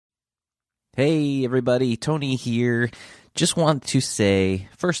Hey everybody, Tony here. Just want to say,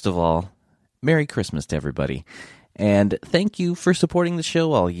 first of all, Merry Christmas to everybody. And thank you for supporting the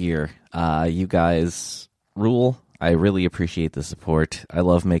show all year. You guys rule. I really appreciate the support. I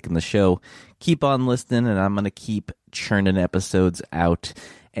love making the show. Keep on listening, and I'm going to keep churning episodes out.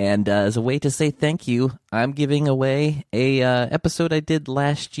 And as a way to say thank you, I'm giving away a episode I did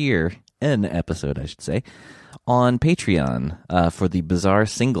last year, an episode I should say, on Patreon for the Bizarre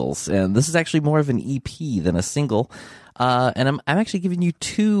Singles. And this is actually more of an EP than a single. And I'm actually giving you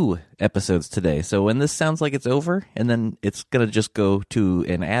 2 episodes today. So when this sounds like it's over, and then it's going to just go to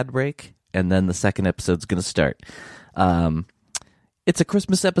an ad break, and then the second episode's going to start. It's a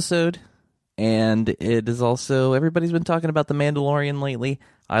Christmas episode, and it is also, everybody's been talking about The Mandalorian lately.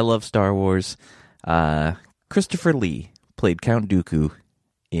 I love Star Wars. Christopher Lee played Count Dooku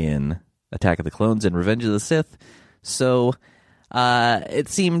in Attack of the Clones and Revenge of the Sith. So it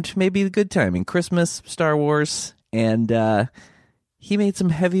seemed maybe good timing. Christmas, Star Wars, and he made some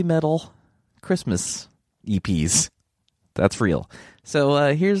heavy metal Christmas EPs. That's real.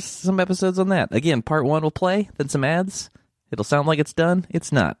 So here's some episodes on that. Again, part 1 will play, then some ads. It'll sound like it's done.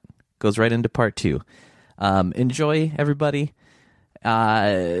 It's not. Goes right into part 2. Enjoy, everybody.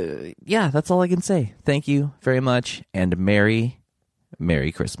 Yeah, that's all I can say. Thank you very much, and Merry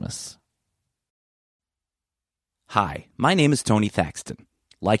Christmas. Hi, my name is Tony Thaxton.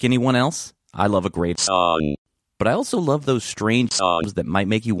 Like anyone else, I love a great song. But I also love those strange songs that might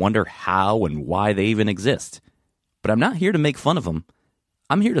make you wonder how and why they even exist. But I'm not here to make fun of them.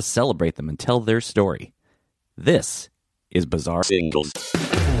 I'm here to celebrate them and tell their story. This is Bizarre Singles.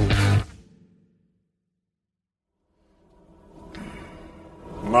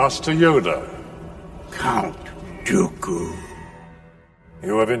 Master Yoda. Count Dooku.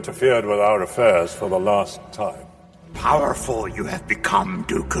 You have interfered with our affairs for the last time. Powerful you have become,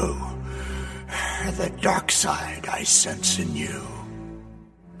 Dooku. The dark side I sense in you.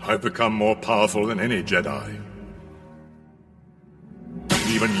 I've become more powerful than any Jedi.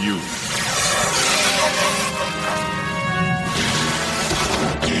 Even you.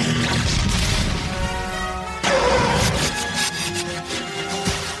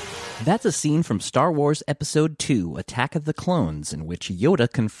 That's a scene from Star Wars Episode 2, Attack of the Clones, in which Yoda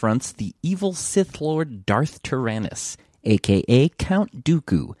confronts the evil Sith Lord Darth Tyrannus, a.k.a. Count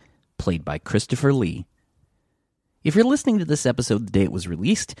Dooku, played by Christopher Lee. If you're listening to this episode the day it was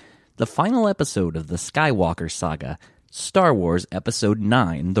released, the final episode of the Skywalker saga, Star Wars Episode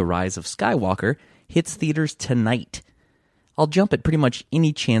 9, The Rise of Skywalker, hits theaters tonight. I'll jump at pretty much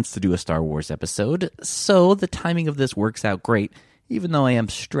any chance to do a Star Wars episode, so the timing of this works out great, even though I am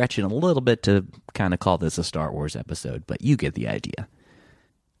stretching a little bit to kind of call this a Star Wars episode, but you get the idea.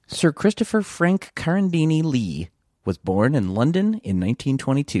 Sir Christopher Frank Carandini Lee was born in London in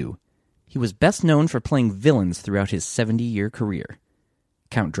 1922. He was best known for playing villains throughout his 70-year career.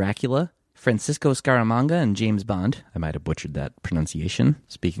 Count Dracula, Francisco Scaramanga, and James Bond. I might have butchered that pronunciation.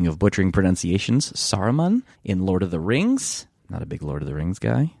 Speaking of butchering pronunciations, Saruman in Lord of the Rings. Not a big Lord of the Rings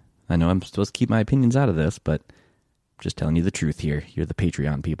guy. I know I'm supposed to keep my opinions out of this, but just telling you the truth here. You're the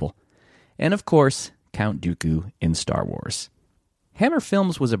Patreon people. And of course, Count Dooku in Star Wars. Hammer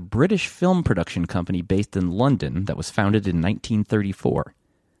Films was a British film production company based in London that was founded in 1934.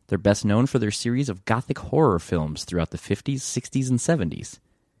 They're best known for their series of gothic horror films throughout the 50s, 60s, and 70s.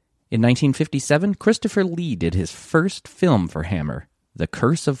 In 1957, Christopher Lee did his first film for Hammer, The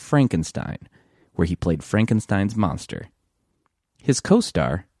Curse of Frankenstein, where he played Frankenstein's monster. His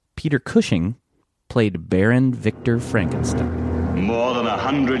co-star, Peter Cushing, played Baron Victor Frankenstein. More than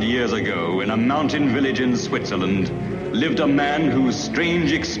 100 years ago, in a mountain village in Switzerland, lived a man whose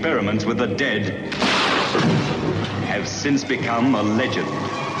strange experiments with the dead have since become a legend.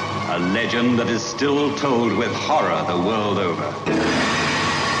 A legend that is still told with horror the world over.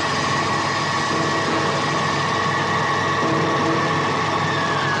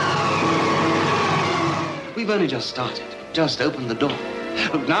 We've only just started, just opened the door.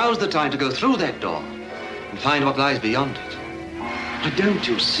 Now's the time to go through that door and find what lies beyond it. But don't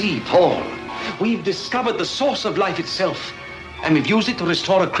you see, Paul? We've discovered the source of life itself, and we've used it to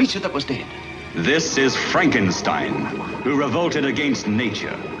restore a creature that was dead. This is Frankenstein, who revolted against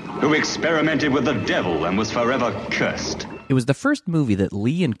nature, who experimented with the devil and was forever cursed. It was the first movie that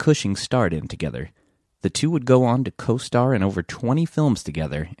Lee and Cushing starred in together. The two would go on to co-star in over 20 films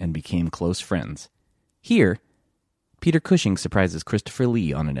together and became close friends. Here, Peter Cushing surprises Christopher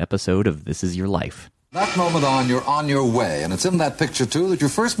Lee on an episode of This Is Your Life. That moment on, you're on your way, and it's in that picture, too, that you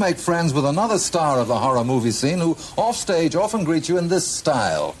first make friends with another star of the horror movie scene who, offstage, often greets you in this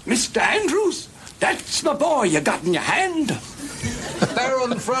style. Mr. Andrews, that's my boy you got in your hand.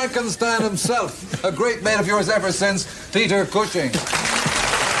 Baron Frankenstein himself, a great mate of yours ever since, Peter Cushing.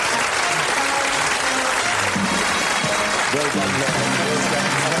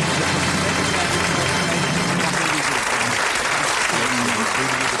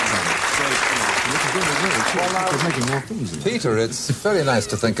 Peter, it's very nice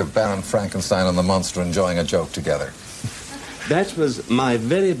to think of Baron Frankenstein and the monster enjoying a joke together. That was my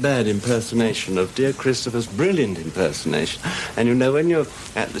very bad impersonation of dear Christopher's brilliant impersonation. And you know, when you're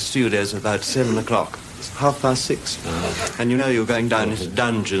at the studios about 7 o'clock, it's 6:30, and you know you're going down into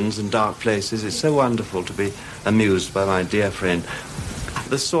dungeons and dark places, it's so wonderful to be amused by my dear friend.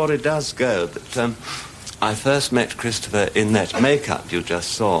 The story does go that I first met Christopher in that makeup you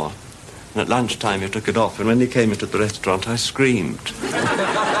just saw. And at lunchtime, he took it off, and when he came into the restaurant, I screamed.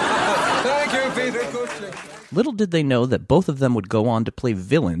 Thank you, Peter Cushing. Little did they know that both of them would go on to play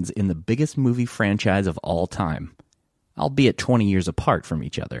villains in the biggest movie franchise of all time, albeit 20 years apart from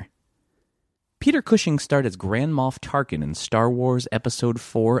each other. Peter Cushing starred as Grand Moff Tarkin in Star Wars Episode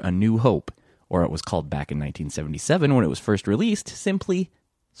IV: A New Hope, or it was called back in 1977 when it was first released, simply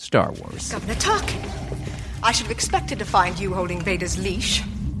Star Wars. Governor Tarkin, I should have expected to find you holding Vader's leash.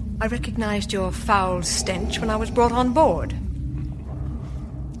 I recognized your foul stench when I was brought on board.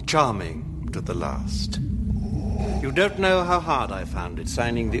 Charming to the last. You don't know how hard I found it,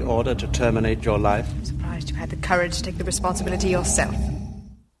 signing the order to terminate your life. I'm surprised you had the courage to take the responsibility yourself.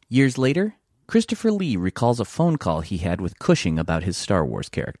 Years later, Christopher Lee recalls a phone call he had with Cushing about his Star Wars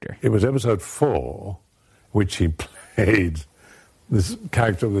character. It was episode 4, which he played this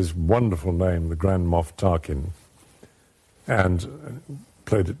character with this wonderful name, the Grand Moff Tarkin, and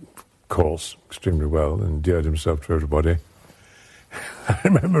played it, of course, extremely well, and endeared himself to everybody. I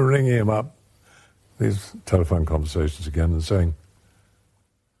remember ringing him up, these telephone conversations again, and saying,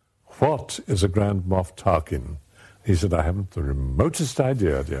 "What is a Grand Moff Tarkin?" He said, "I haven't the remotest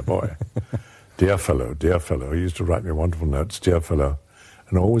idea, dear boy." Dear fellow, he used to write me wonderful notes, dear fellow,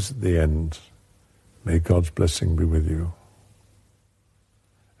 and always at the end, "May God's blessing be with you."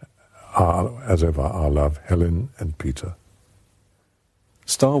 As ever, our love, Helen and Peter.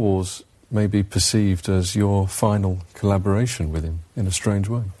 Star Wars may be perceived as your final collaboration with him, in a strange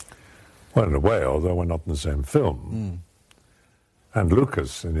way. Well, in a way, although we're not in the same film. And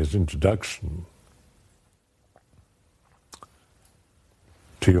Lucas, in his introduction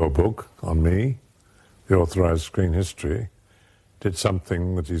to your book on me, The Authorized Screen History, did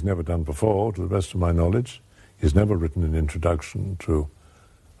something that he's never done before, to the best of my knowledge. He's never written an introduction to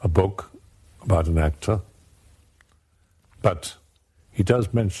a book about an actor. But he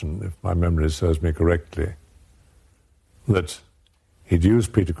does mention, if my memory serves me correctly, that he'd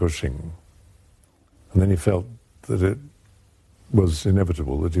used Peter Cushing, and then he felt that it was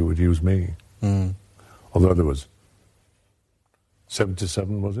inevitable that he would use me. Although there was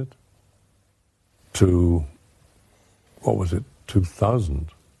 77, was it? To, what was it,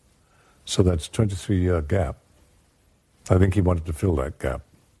 2000. So that's a 23-year gap. I think he wanted to fill that gap.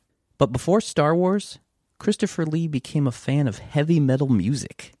 But before Star Wars, Christopher Lee became a fan of heavy metal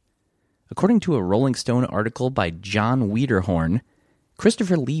music. According to a Rolling Stone article by John Wiederhorn,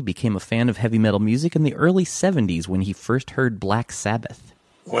 Christopher Lee became a fan of heavy metal music in the early 70s when he first heard Black Sabbath.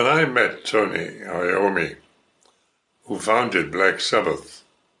 When I met Tony Iommi, who founded Black Sabbath,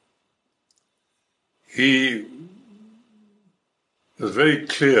 he was very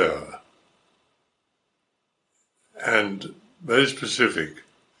clear and very specific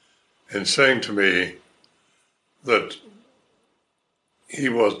in saying to me that he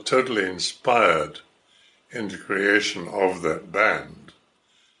was totally inspired in the creation of that band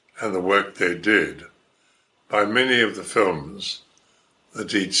and the work they did by many of the films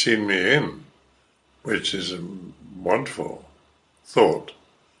that he'd seen me in, which is a wonderful thought,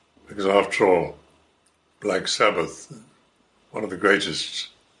 because after all, Black Sabbath, one of the greatest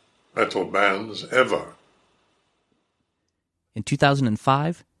metal bands ever. In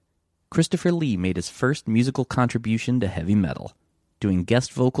 2005, Christopher Lee made his first musical contribution to heavy metal, doing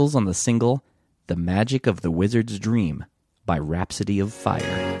guest vocals on the single The Magic of the Wizard's Dream by Rhapsody of Fire.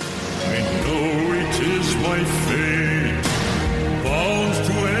 I know it is my fate, bound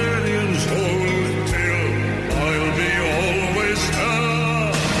to aliens hold till I'll be always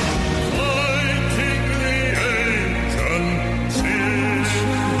there, fighting the ancient sins.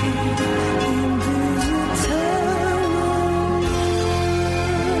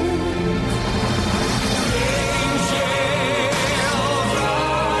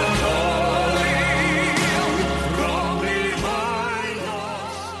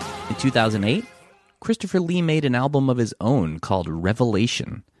 In 2008, Christopher Lee made an album of his own called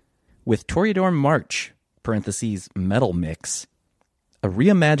Revelation, with Toreador March (Metal Mix) a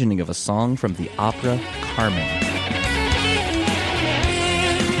reimagining of a song from the opera Carmen.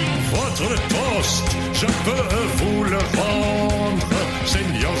 Votre toast, je peux vous le rendre,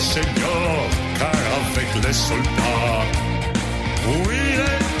 Seigneur, Seigneur, car avec les soldats, oui,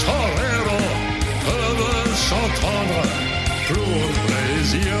 les toreros peuvent s'entendre,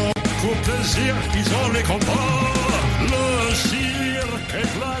 pour plaisir, ils ont les combats, le cirque est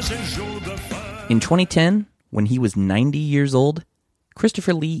place et jour de fin. In 2010, when he was 90 years old,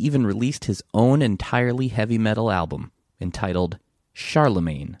 Christopher Lee even released his own entirely heavy metal album entitled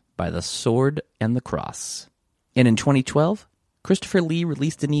Charlemagne by the Sword and the Cross. And in 2012, Christopher Lee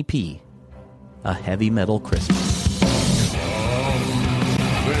released an EP, A Heavy Metal Christmas.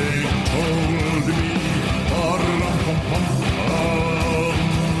 They told me,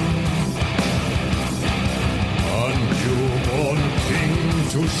 a newborn king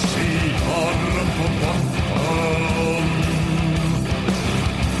to see,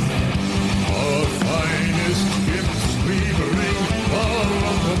 our finest gifts we bring,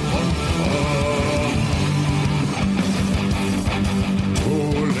 to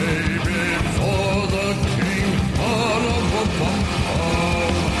lay before the king.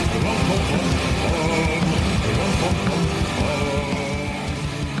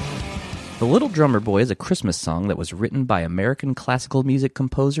 The Little Drummer Boy is a Christmas song that was written by American classical music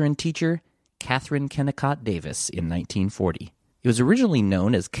composer and teacher Catherine Kennicott Davis in 1940. It was originally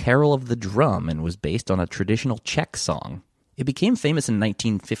known as Carol of the Drum and was based on a traditional Czech song. It became famous in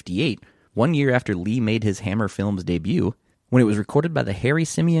 1958, 1 year after Lee made his Hammer Films debut, when it was recorded by the Harry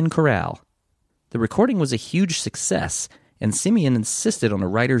Simeon Chorale. The recording was a huge success, and Simeon insisted on a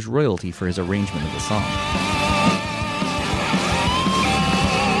writer's royalty for his arrangement of the song.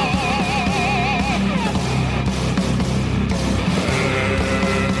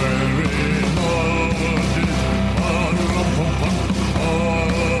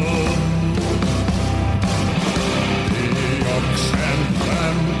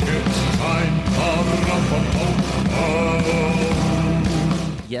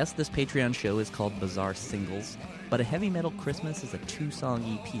 Yes, this Patreon show is called Bizarre Singles, but A Heavy Metal Christmas is a 2-song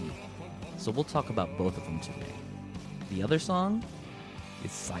EP, so we'll talk about both of them today. The other song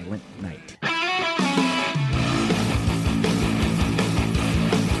is Silent Night.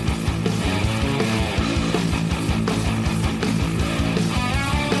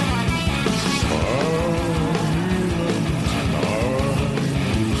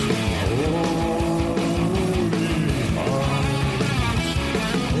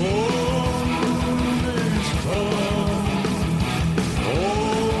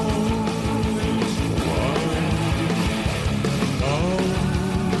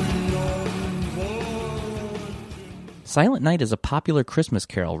 Silent Night is a popular Christmas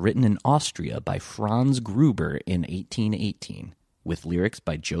carol written in Austria by Franz Gruber in 1818, with lyrics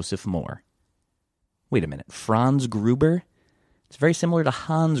by Joseph Mohr. Wait a minute, Franz Gruber? It's very similar to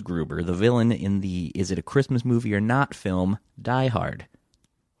Hans Gruber, the villain in the Is It a Christmas Movie or Not film, Die Hard.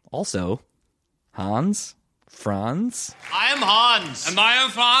 Also, Hans? Franz? I am Hans. And I am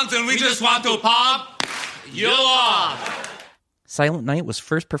Franz, and we just want to pop you off. Silent Night was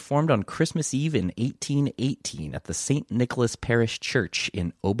first performed on Christmas Eve in 1818 at the St. Nicholas Parish Church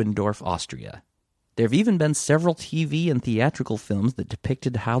in Obendorf, Austria. There have even been several TV and theatrical films that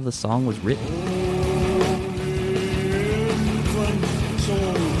depicted how the song was written.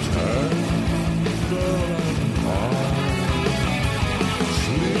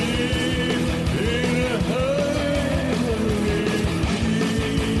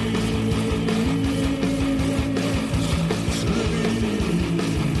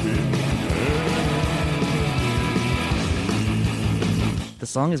 The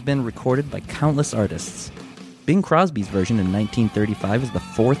song has been recorded by countless artists. Bing Crosby's version in 1935 is the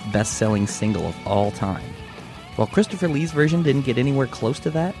 4th best-selling single of all time. While Christopher Lee's version didn't get anywhere close to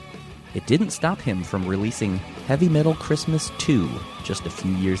that, it didn't stop him from releasing Heavy Metal Christmas 2 just a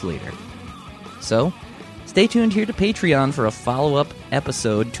few years later. So, stay tuned here to Patreon for a follow-up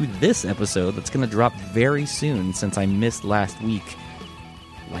episode to this episode that's going to drop very soon since I missed last week.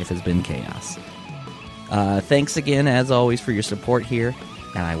 Life has been chaos. Thanks again, as always, for your support here,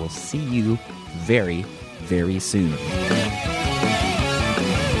 and I will see you very, very soon.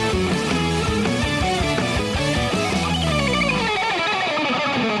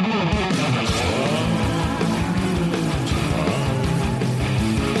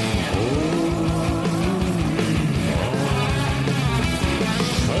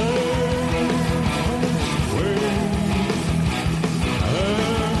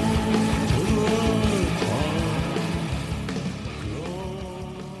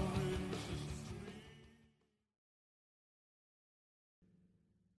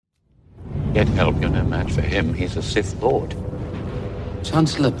 Get help, you're no match for him. He's a Sith Lord.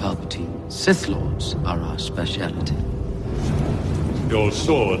 Chancellor Palpatine, Sith Lords are our speciality. Your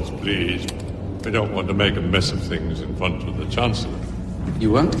swords, please. We don't want to make a mess of things in front of the Chancellor.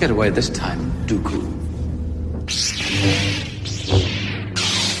 You won't get away this time, Dooku.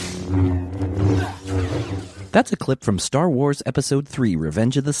 That's a clip from Star Wars Episode 3,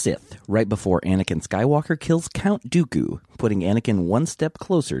 Revenge of the Sith, right before Anakin Skywalker kills Count Dooku, putting Anakin one step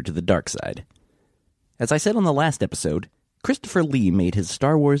closer to the dark side. As I said on the last episode, Christopher Lee made his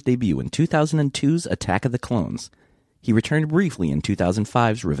Star Wars debut in 2002's Attack of the Clones. He returned briefly in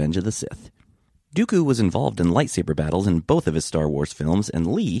 2005's Revenge of the Sith. Dooku was involved in lightsaber battles in both of his Star Wars films,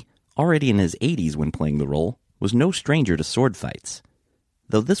 and Lee, already in his 80s when playing the role, was no stranger to sword fights.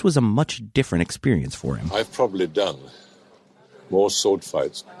 Though this was a much different experience for him. I've probably done more sword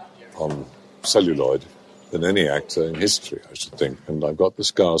fights on celluloid than any actor in history, I should think, and I've got the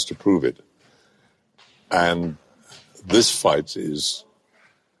scars to prove it. And this fight is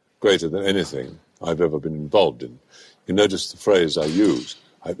greater than anything I've ever been involved in. You notice the phrase I use,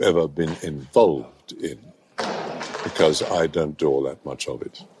 I've ever been involved in, because I don't do all that much of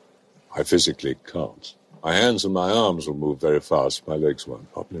it. I physically can't. My hands and my arms will move very fast, my legs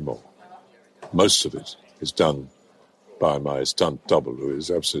won't, not anymore. Most of it is done by my stunt double, who is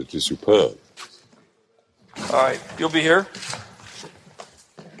absolutely superb. All right, you'll be here.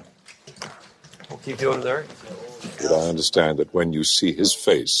 We'll keep you in there. But I understand that when you see his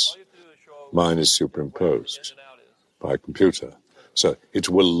face, mine is superimposed by a computer. So it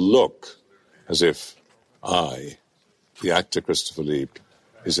will look as if I, the actor Christopher Lee,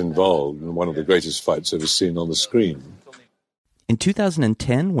 is involved in one of the greatest fights ever seen on the screen. In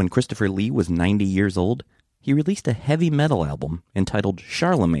 2010, when Christopher Lee was 90 years old, he released a heavy metal album entitled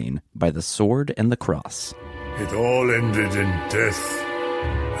Charlemagne by the Sword and the Cross. It all ended in death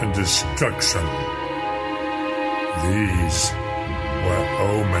and destruction. These were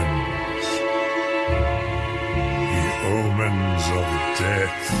omens. The omens of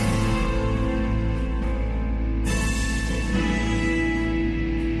death.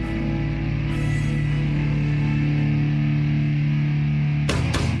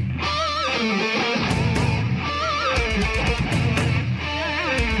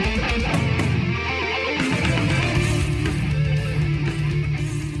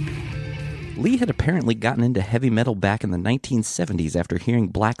 Lee had apparently gotten into heavy metal back in the 1970s after hearing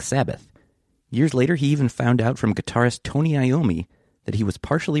Black Sabbath. Years later, he even found out from guitarist Tony Iommi that he was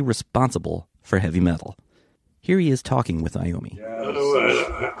partially responsible for heavy metal. Here he is talking with Iommi.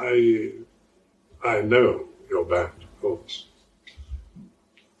 I know your band, of course.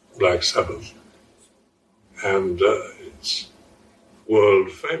 Black Sabbath. And it's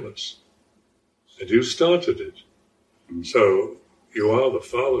world famous. And you started it. So you are the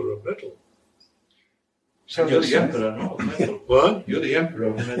father of metal. So you're the emperor, not of metal. What? You're the emperor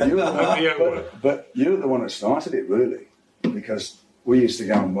of metal. But you're the one that started it, really, because we used to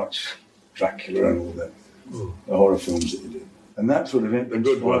go and watch Dracula and all the horror films that you did. And that sort of influenced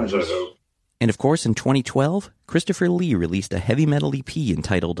the good ones, I hope. And of course, in 2012, Christopher Lee released a heavy metal EP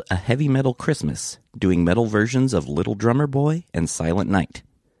entitled A Heavy Metal Christmas, doing metal versions of Little Drummer Boy and Silent Night.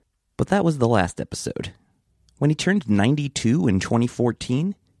 But that was the last episode. When he turned 92 in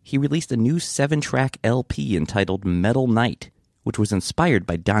 2014, he released a new 7-track LP entitled Metal Night, which was inspired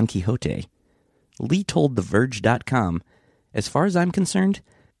by Don Quixote. Lee told TheVerge.com, "As far as I'm concerned,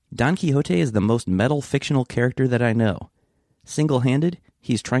 Don Quixote is the most metal fictional character that I know. Single-handed,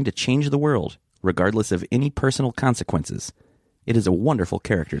 he's trying to change the world, regardless of any personal consequences. It is a wonderful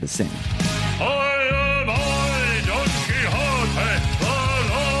character to sing."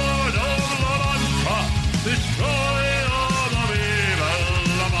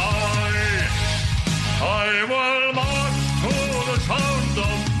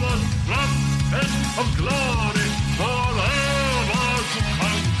 Of glory forever to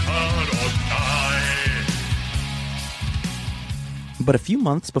conquer or die. But a few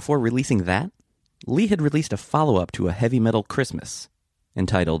months before releasing that, Lee had released a follow-up to A Heavy Metal Christmas,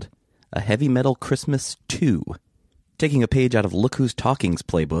 entitled A Heavy Metal Christmas 2. Taking a page out of Look Who's Talking's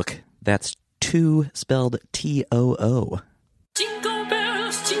playbook, that's 2 spelled T-O-O. Jingle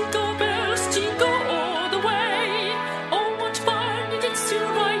bells, jingle all the way. Oh, what fun it is to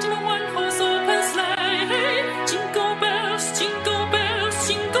ride in a one-horse open sleigh. Jingle bells, jingle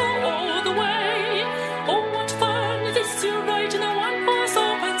all the way. Oh, what fun it is to ride in a one-horse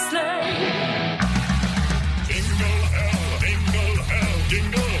open sleigh. Jingle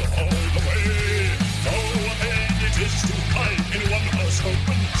all the way. Oh, what fun it is to ride in a one-horse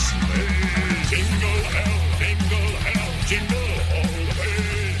open sleigh. Jingle hell,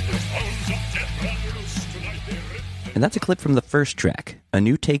 And that's a clip from the first track, a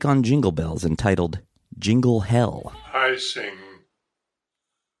new take on Jingle Bells entitled Jingle Hell. I sing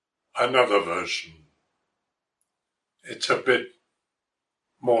another version. It's a bit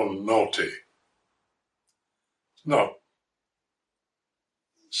more naughty.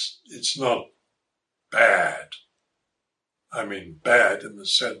 It's not bad. I mean bad in the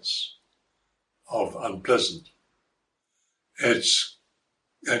sense of unpleasant. It's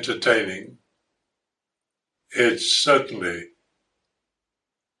entertaining. It's certainly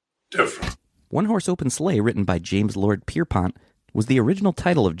different. One Horse Open Sleigh, written by James Lord Pierpont, was the original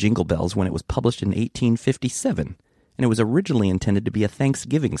title of Jingle Bells when it was published in 1857, and it was originally intended to be a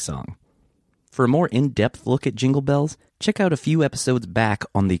Thanksgiving song. For a more in-depth look at Jingle Bells, check out a few episodes back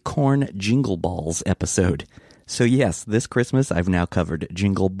on the Corn Jingle Balls episode. So yes, this Christmas I've now covered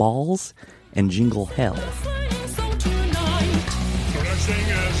Jingle Balls and Jingle Hell. Crashing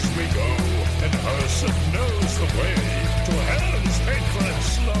as we go, and Herson knows the way to hell's hateful and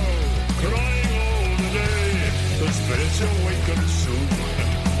slow. Crying all the day, the spirits awaken soon,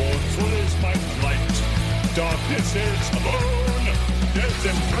 and mournful is my plight. Darkness is alone, death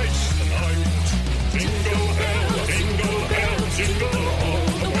embrace the night. Jingle hell, jingle all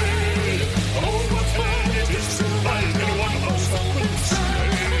the way. Oh, what fun it is to ride in one horse open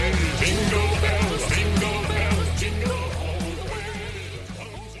sleigh. Jingle hell, jingle all the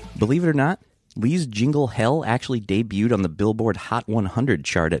way. Believe it or not, Lee's Jingle Hell actually debuted on the Billboard Hot 100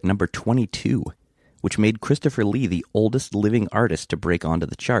 chart at number 22, which made Christopher Lee the oldest living artist to break onto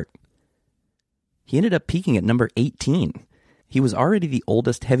the chart. He ended up peaking at number 18. He was already the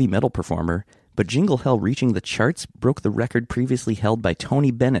oldest heavy metal performer, but Jingle Hell reaching the charts broke the record previously held by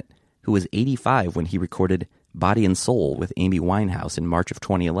Tony Bennett, who was 85 when he recorded Body and Soul with Amy Winehouse in March of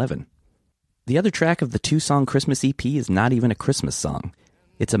 2011. The other track of the two-song Christmas EP is not even a Christmas song.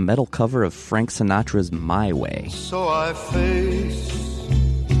 It's a metal cover of Frank Sinatra's My Way. So I face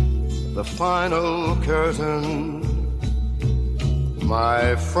the final curtain,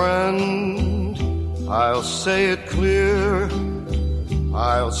 my friend. I'll say it clear,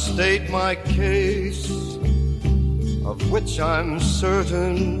 I'll state my case, of which I'm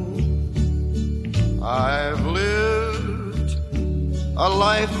certain. I've lived a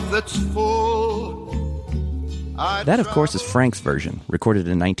life that's full. That, of course, is Frank's version, recorded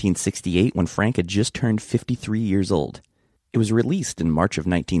in 1968 when Frank had just turned 53 years old. It was released in March of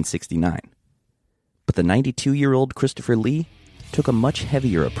 1969. But the 92-year-old Christopher Lee took a much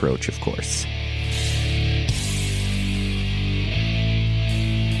heavier approach, of course.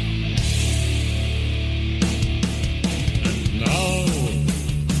 Now,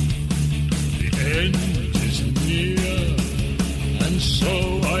 the end is near, and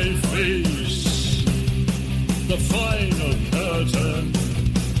so I face the final curtain.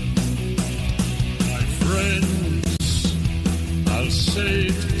 My friends, I'll say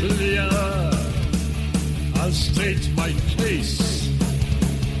it clear, I'll state my case,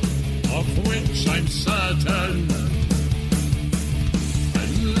 of which I'm certain. I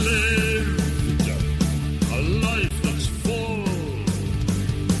lived a life that's full,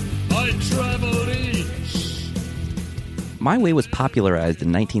 I traveled each. My Way was popularized in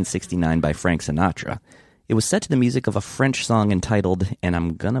 1969 by Frank Sinatra. It was set to the music of a French song entitled, and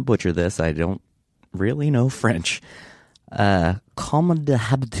I'm gonna butcher this, I don't really know French, Comme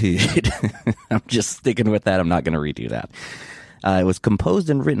d'habitude. I'm just sticking with that, I'm not gonna redo that. It was composed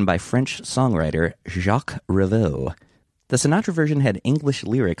and written by French songwriter Jacques Revaux. The Sinatra version had English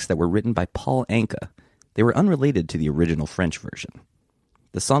lyrics that were written by Paul Anka. They were unrelated to the original French version.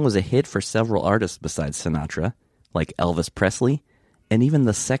 The song was a hit for several artists besides Sinatra, like Elvis Presley, and even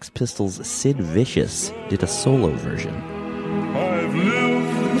the Sex Pistols' Sid Vicious did a solo version. I've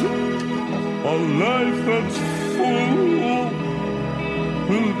lived a life that's full,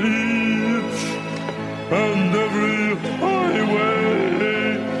 and each and every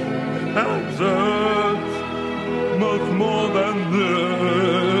highway answers much more than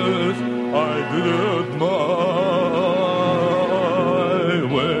this. I did it my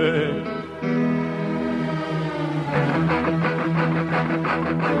way.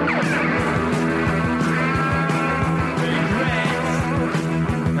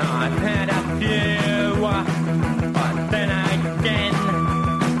 I've had a few, but then again,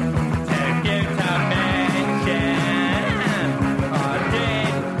 to give to mention,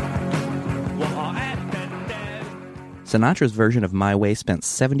 Sinatra's version of My Way spent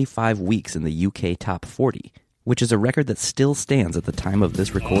 75 weeks in the UK Top 40, which is a record that still stands at the time of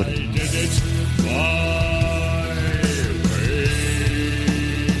this recording. I did it my way.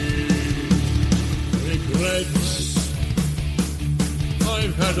 Regrets,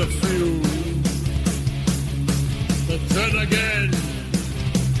 I've had a few, Then again,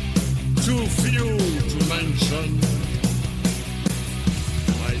 too few to mention.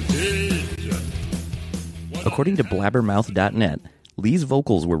 I did. According to blabbermouth.net, Lee's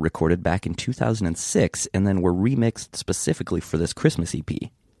vocals were recorded back in 2006 and then were remixed specifically for this Christmas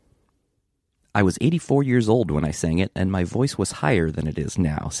EP. I was 84 years old when I sang it, and my voice was higher than it is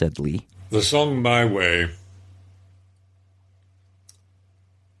now, said Lee. The song My Way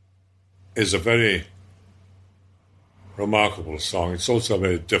is a very remarkable song. It's also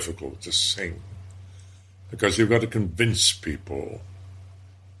very difficult to sing because you've got to convince people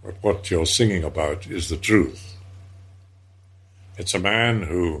that what you're singing about is the truth. It's a man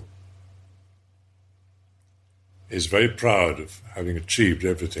who is very proud of having achieved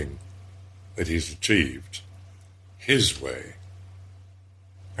everything that he's achieved his way,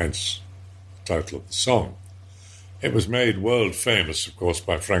 hence the title of the song. It was made world famous, of course,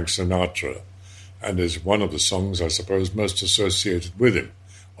 by Frank Sinatra, and is one of the songs, I suppose, most associated with him.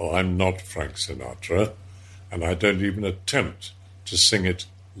 Oh, I'm not Frank Sinatra, and I don't even attempt to sing it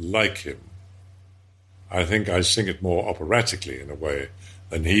like him. I think I sing it more operatically in a way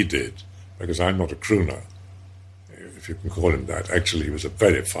than he did, because I'm not a crooner, if you can call him that. Actually, he was a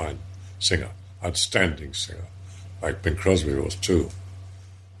very fine singer, outstanding singer, like Bing Crosby was too.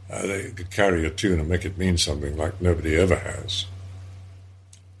 They could carry a tune and make it mean something like nobody ever has.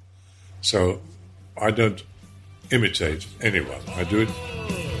 So I don't imitate anyone. I do it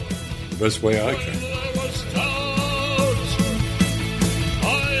the best way I can.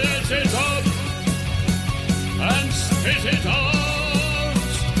 I ate it up and spit it out.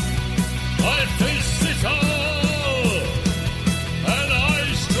 I faced it all and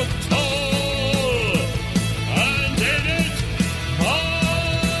I stood tall and did it my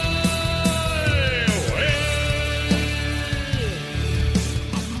way.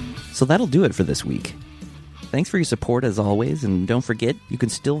 So that'll do it for this week. Thanks for your support as always, and don't forget, you can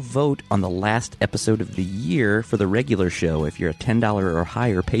still vote on the last episode of the year for the regular show if you're a $10 or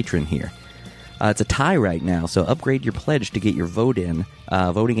higher patron here. It's a tie right now, so upgrade your pledge to get your vote in.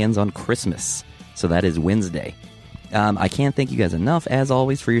 Voting ends on Christmas, so that is Wednesday. I can't thank you guys enough, as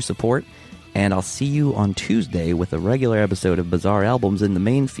always, for your support, and I'll see you on Tuesday with a regular episode of Bizarre Albums in the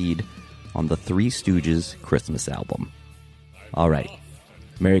main feed on the Three Stooges Christmas album. All right.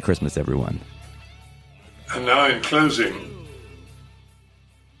 Merry Christmas, everyone. And now in closing,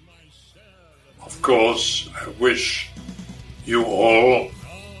 of course, I wish you all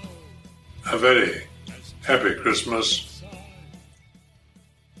a very happy Christmas,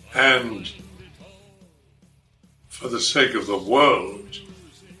 and for the sake of the world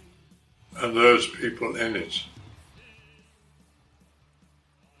and those people in it,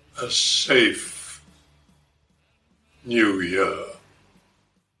 a safe New Year.